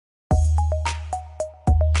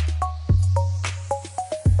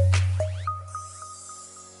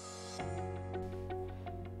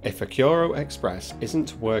If Accuro Express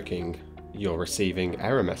isn't working, you're receiving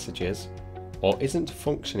error messages, or isn't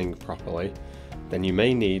functioning properly, then you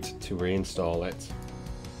may need to reinstall it.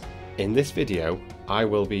 In this video, I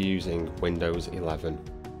will be using Windows 11.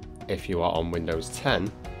 If you are on Windows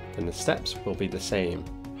 10, then the steps will be the same.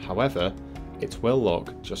 However, it will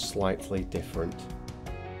look just slightly different.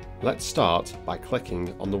 Let's start by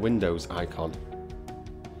clicking on the Windows icon.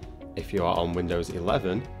 If you are on Windows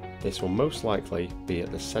 11, this will most likely be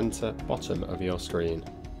at the center bottom of your screen.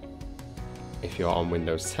 If you are on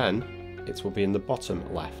Windows 10, it will be in the bottom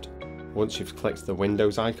left. Once you've clicked the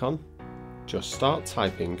Windows icon, just start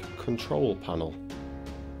typing Control Panel.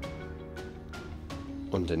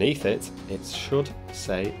 Underneath it, it should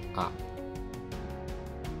say App.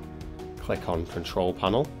 Click on Control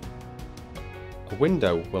Panel. A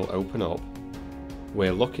window will open up.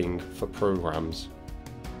 We're looking for Programs.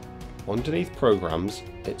 Underneath Programs,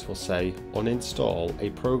 it will say Uninstall a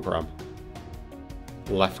program.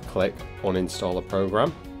 Left click Uninstall a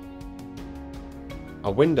program.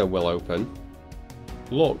 A window will open.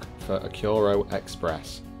 Look for Accuro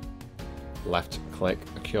Express. Left click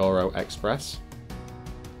Accuro Express.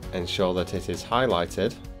 Ensure that it is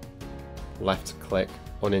highlighted. Left click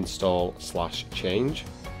Uninstall/change.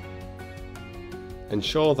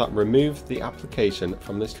 Ensure that Remove the application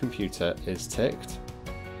from this computer is ticked.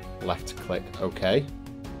 Left click OK.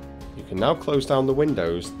 You can now close down the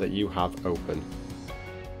windows that you have open.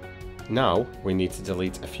 Now we need to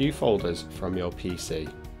delete a few folders from your PC.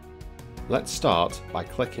 Let's start by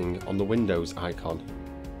clicking on the Windows icon.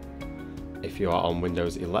 If you are on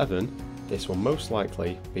Windows 11, this will most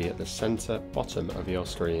likely be at the center bottom of your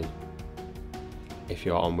screen. If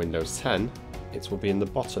you are on Windows 10, it will be in the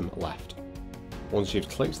bottom left. Once you've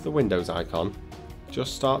clicked the Windows icon,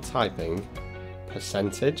 just start typing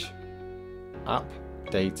 %app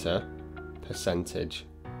data %.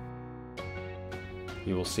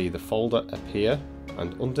 You will see the folder appear,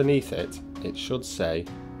 and underneath it, it should say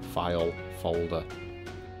File Folder.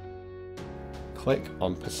 Click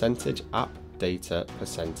on %app data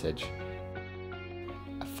 %.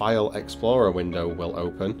 A File Explorer window will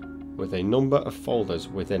open with a number of folders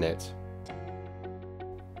within it.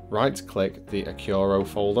 Right-click the Accuro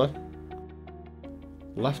folder.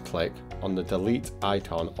 Left-click on the Delete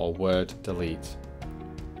icon or word Delete.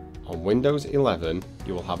 On Windows 11,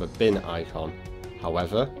 you will have a bin icon.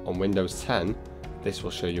 However, on Windows 10, this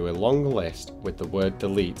will show you a long list with the word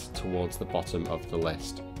Delete towards the bottom of the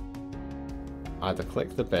list. Either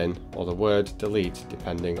click the bin or the word Delete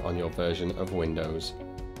depending on your version of Windows.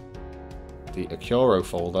 The Accuro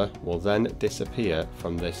folder will then disappear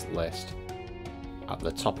from this list. At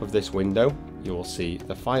the top of this window, you will see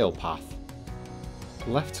the file path.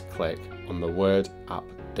 Left click on the word App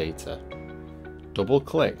Data. Double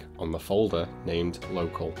click on the folder named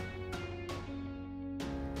Local.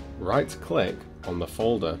 Right click on the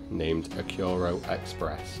folder named Accuro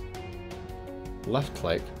Express. Left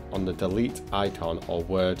click on the Delete icon or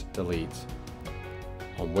word Delete.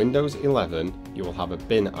 On Windows 11, you will have a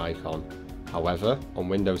bin icon. However, on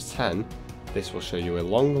Windows 10, this will show you a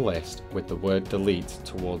long list with the word Delete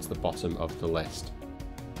towards the bottom of the list.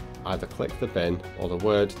 Either click the bin or the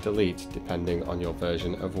word Delete depending on your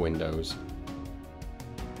version of Windows.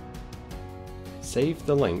 Save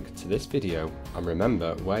the link to this video and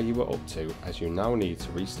remember where you were up to, as you now need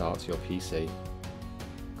to restart your PC.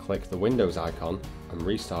 Click the Windows icon and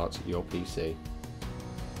restart your PC.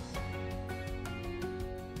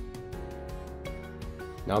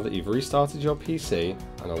 Now that you've restarted your PC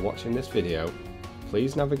and are watching this video,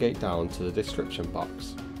 please navigate down to the description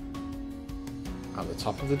box. At the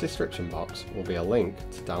top of the description box will be a link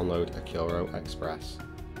to download Accuro Express.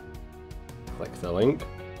 Click the link.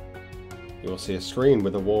 You will see a screen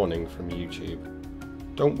with a warning from YouTube.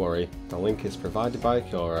 Don't worry, the link is provided by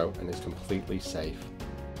Accuro and is completely safe.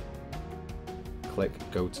 Click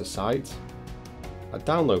Go to Site. A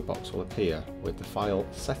download box will appear with the file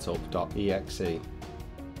setup.exe.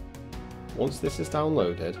 Once this is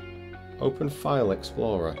downloaded, open File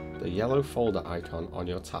Explorer, the yellow folder icon on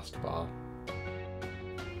your taskbar.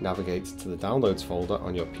 Navigate to the Downloads folder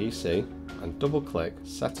on your PC and double-click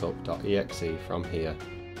setup.exe from here.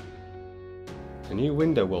 A new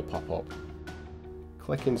window will pop up.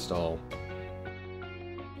 Click Install.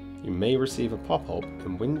 You may receive a pop-up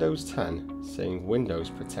in Windows 10 saying Windows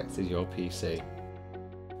protected your PC.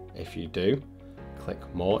 If you do, click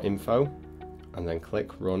More Info and then click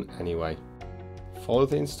Run Anyway. Follow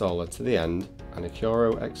the installer to the end and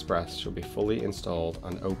Accuro Express should be fully installed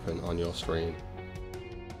and open on your screen.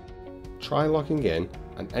 Try logging in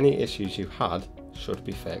and any issues you've had should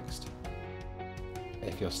be fixed.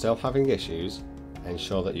 If you're still having issues,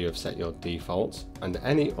 ensure that you have set your defaults and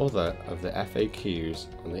any other of the FAQs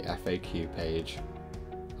on the FAQ page.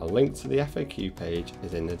 A link to the FAQ page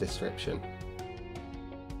is in the description.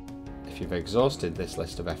 If you've exhausted this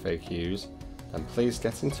list of FAQs, then please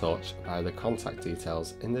get in touch via the contact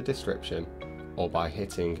details in the description or by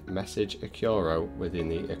hitting Message Accuro within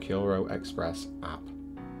the Accuro Express app.